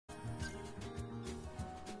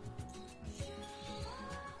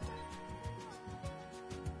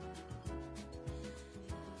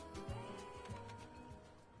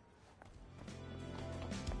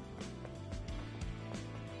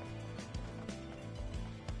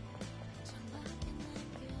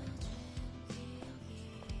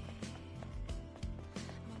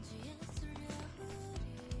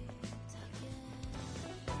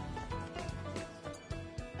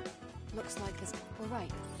looks like there's... All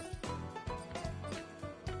right.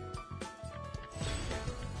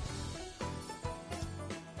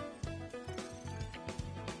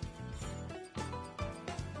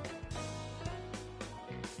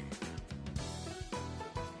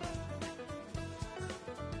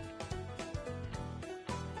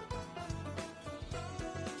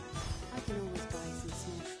 I can always buy some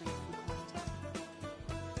small shrimp from Quanta.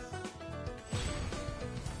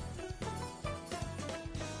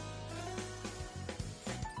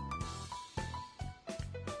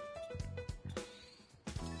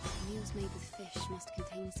 Meals made with fish must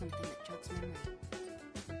contain something that jogs memory.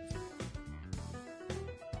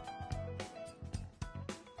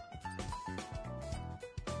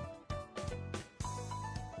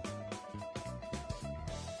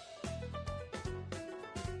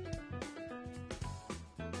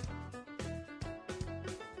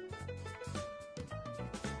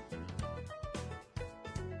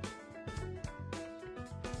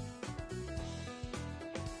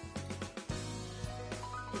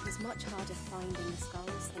 It was much harder finding the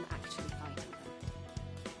skulls than actually fighting them.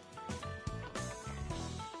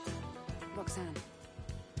 Roxanne.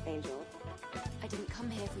 Angel. I didn't come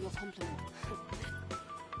here for your compliment.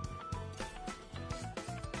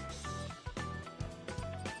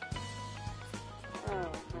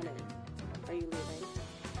 Oh, honey. Are you leaving?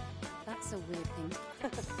 That's a weird thing.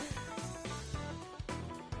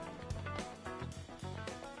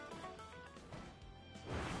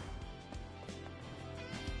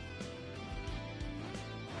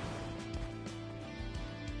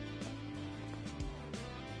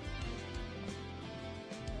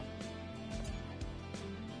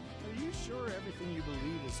 Are you sure everything you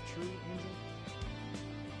believe is true, Angel?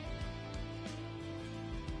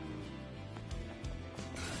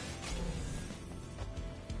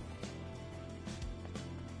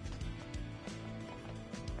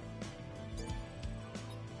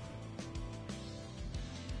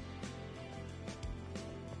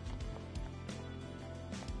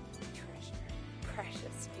 Treasure.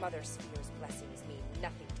 Precious. Mother Sphere's blessings mean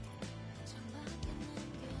nothing to me.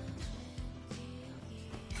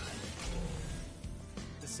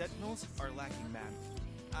 The Sentinels are lacking man.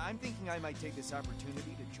 I'm thinking I might take this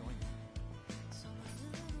opportunity to join them.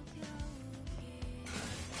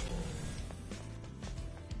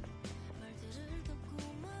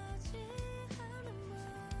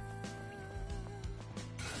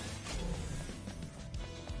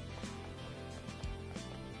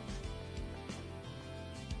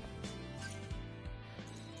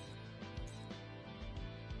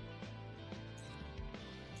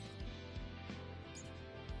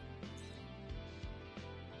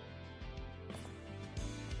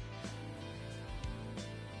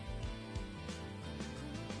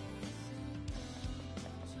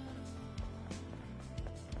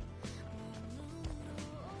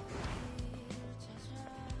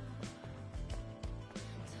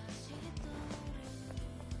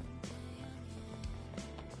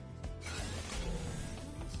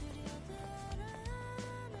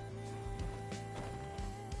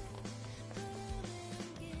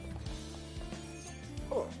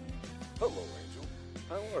 Oh, hello, Angel.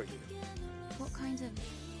 How are you? What kind of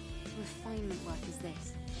refinement work is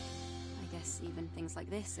this? I guess even things like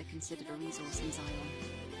this are considered a resource in Zion.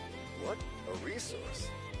 What? A resource?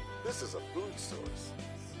 This is a food source.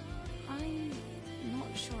 I'm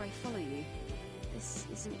not sure I follow you. This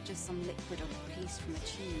isn't just some liquid or piece from a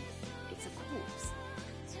tube. It's a corpse.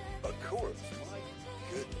 A corpse? My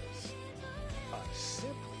goodness. I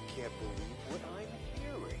simply can't believe what I'm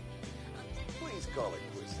hearing. Please call it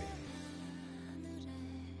cuisine.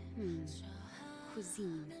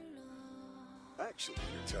 Cuisine. Actually,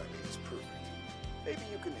 your timing is perfect. Maybe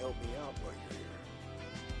you can help me out while you're here.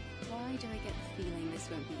 Why do I get the feeling this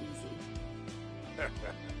won't be easy?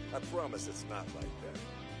 I promise it's not like that.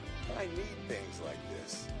 I need things like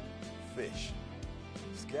this. Fish.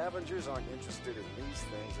 Scavengers aren't interested in these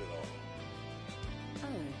things at all.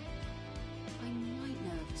 Oh. I might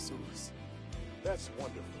know of a source. That's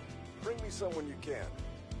wonderful. Bring me someone you can.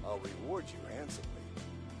 I'll reward you handsomely.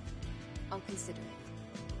 I'll consider it.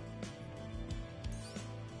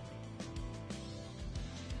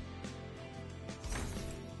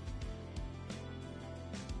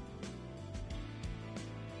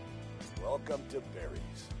 Welcome to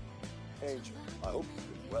Berries. Angel, I hope you've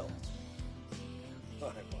been well.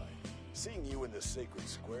 My. Seeing you in the sacred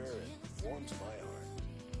square, it warms my heart.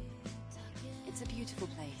 It's a beautiful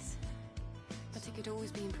place, but it could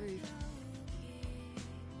always be improved.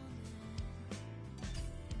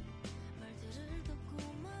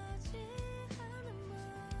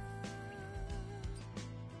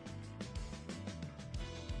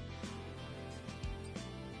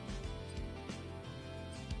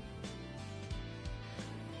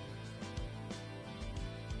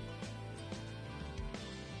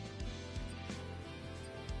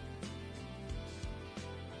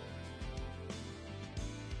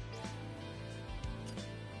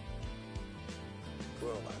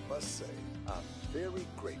 Well, I must say, I'm very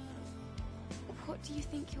grateful. What do you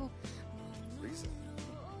think you're... Reason?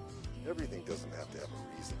 Everything doesn't have to have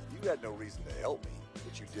a reason. You had no reason to help me,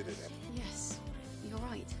 but you did it anyway. Yes, you're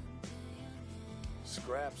right.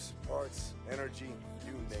 Scraps, parts, energy,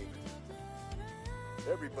 you name it.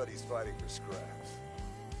 Everybody's fighting for scraps.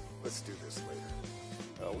 Let's do this later.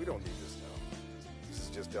 No, we don't need this now. This is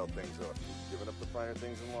just how things are. Giving up the finer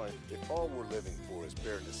things in life. If all we're living for is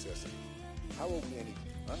bare necessity, how are we any...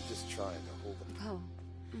 I'm just trying to hold them. Well,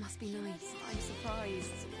 must be nice. I'm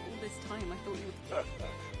surprised. All this time I thought you would...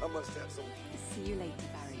 I must have some... See you later,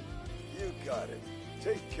 Barry. You got it.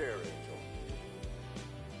 Take care, Angel.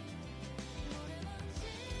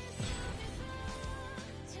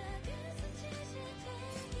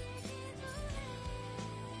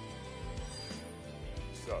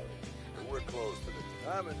 Sorry, but we're closed for the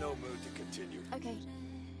day. I'm in no mood to continue. Okay,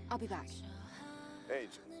 I'll be back.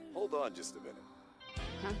 Angel, hold on just a minute.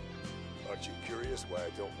 Huh? Aren't you curious why I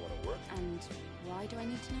don't want to work? And why do I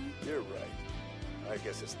need to know? You're right. I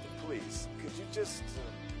guess it's the police. Could you just...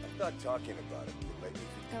 I'm not talking about it. It made me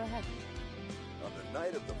feel... Go ahead. On the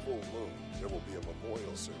night of the full moon, there will be a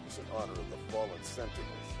memorial service in honor of the fallen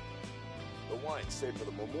Sentinels. The wine's saved for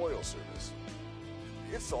the memorial service.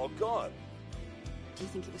 It's all gone. Do you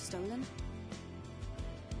think it was stolen?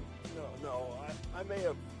 No, I may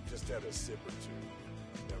have just had a sip or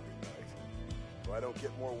two every night. If I don't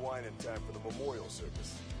get more wine in time for the memorial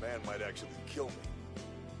service, the man might actually kill me.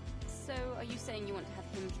 So, are you saying you want to have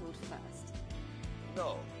him killed first?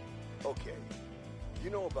 No. Okay. You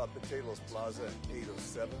know about Patelos Plaza in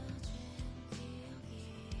 807?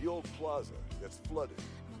 The old plaza that's flooded.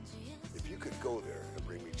 If you could go there and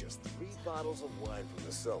bring me just 3 bottles of wine from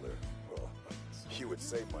the cellar, well, you would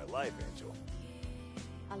save my life, Angel.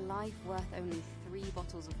 A life worth only 3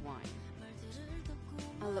 bottles of wine.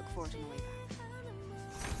 I'll look for it on the way back.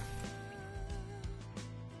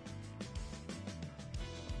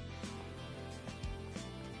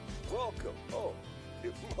 Welcome. Oh,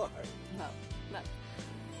 you're mine. Well, look.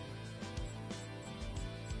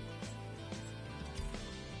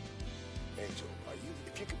 Angel, are you...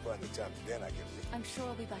 If you can find the time, then I can leave. I'm sure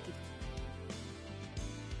I'll be back again.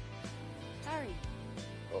 Barry,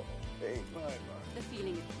 Oh, hey, mine. the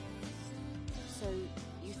feeling... So,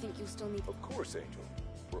 you think you'll still need... Of course, Angel.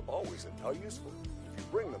 We're always in. How useful. If you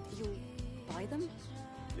bring them... You'll buy them?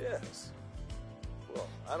 Yes. Well,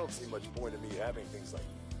 I don't see much point in me having things like...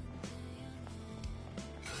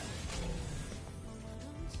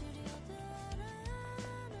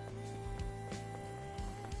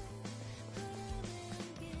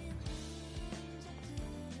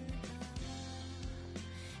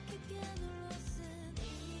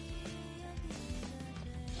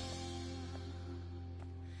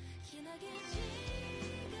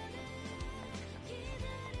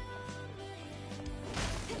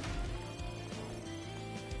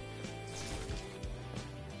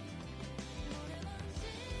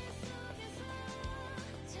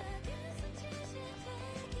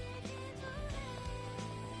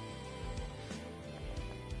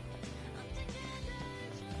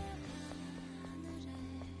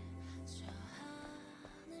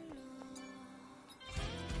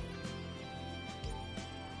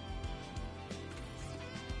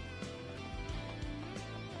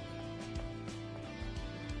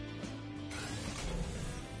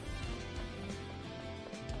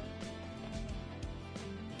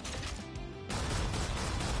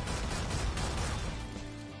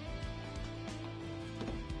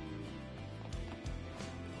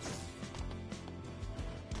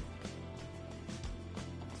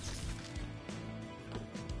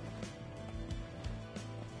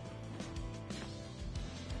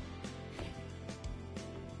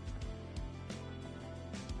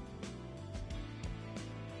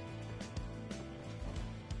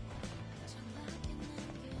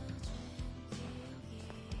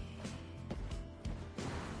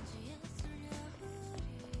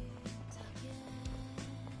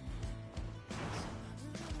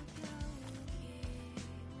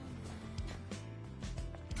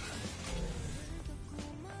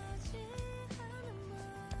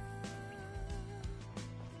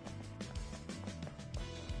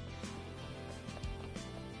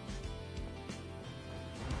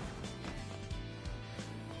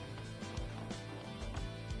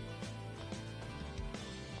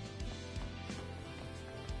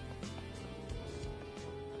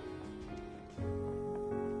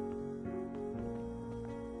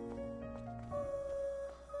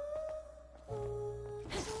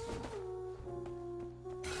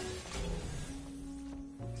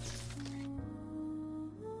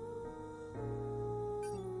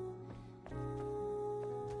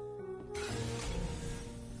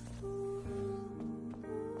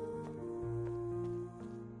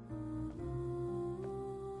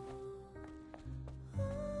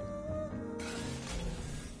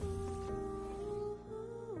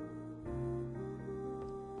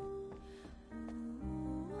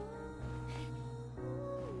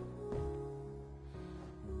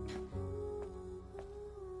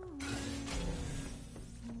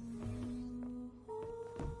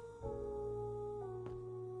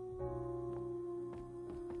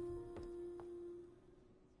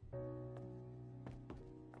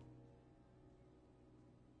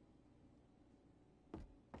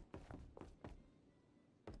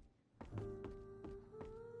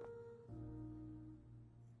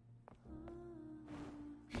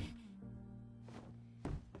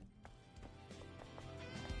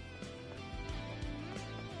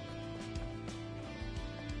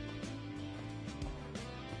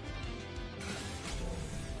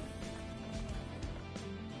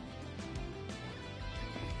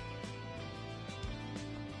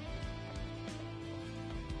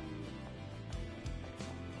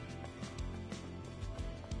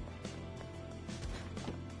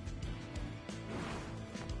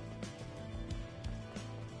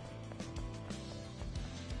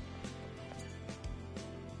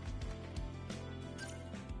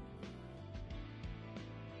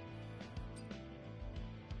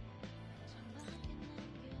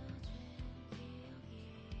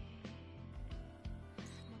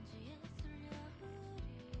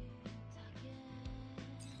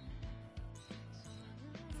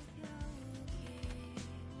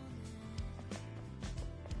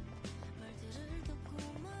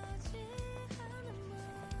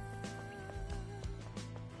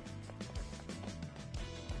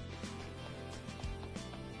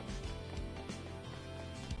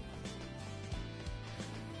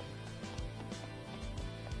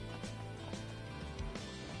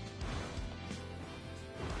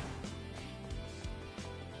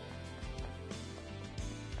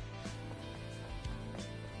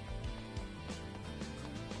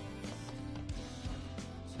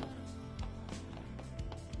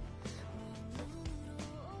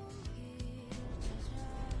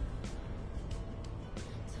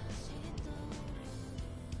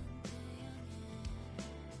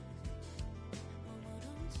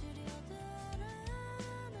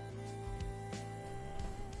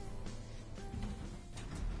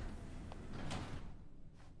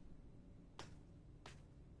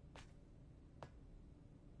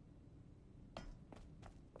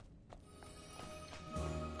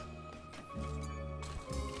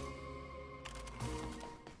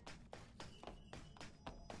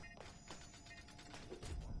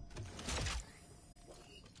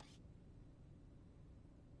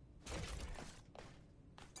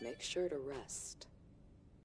 Make sure to rest.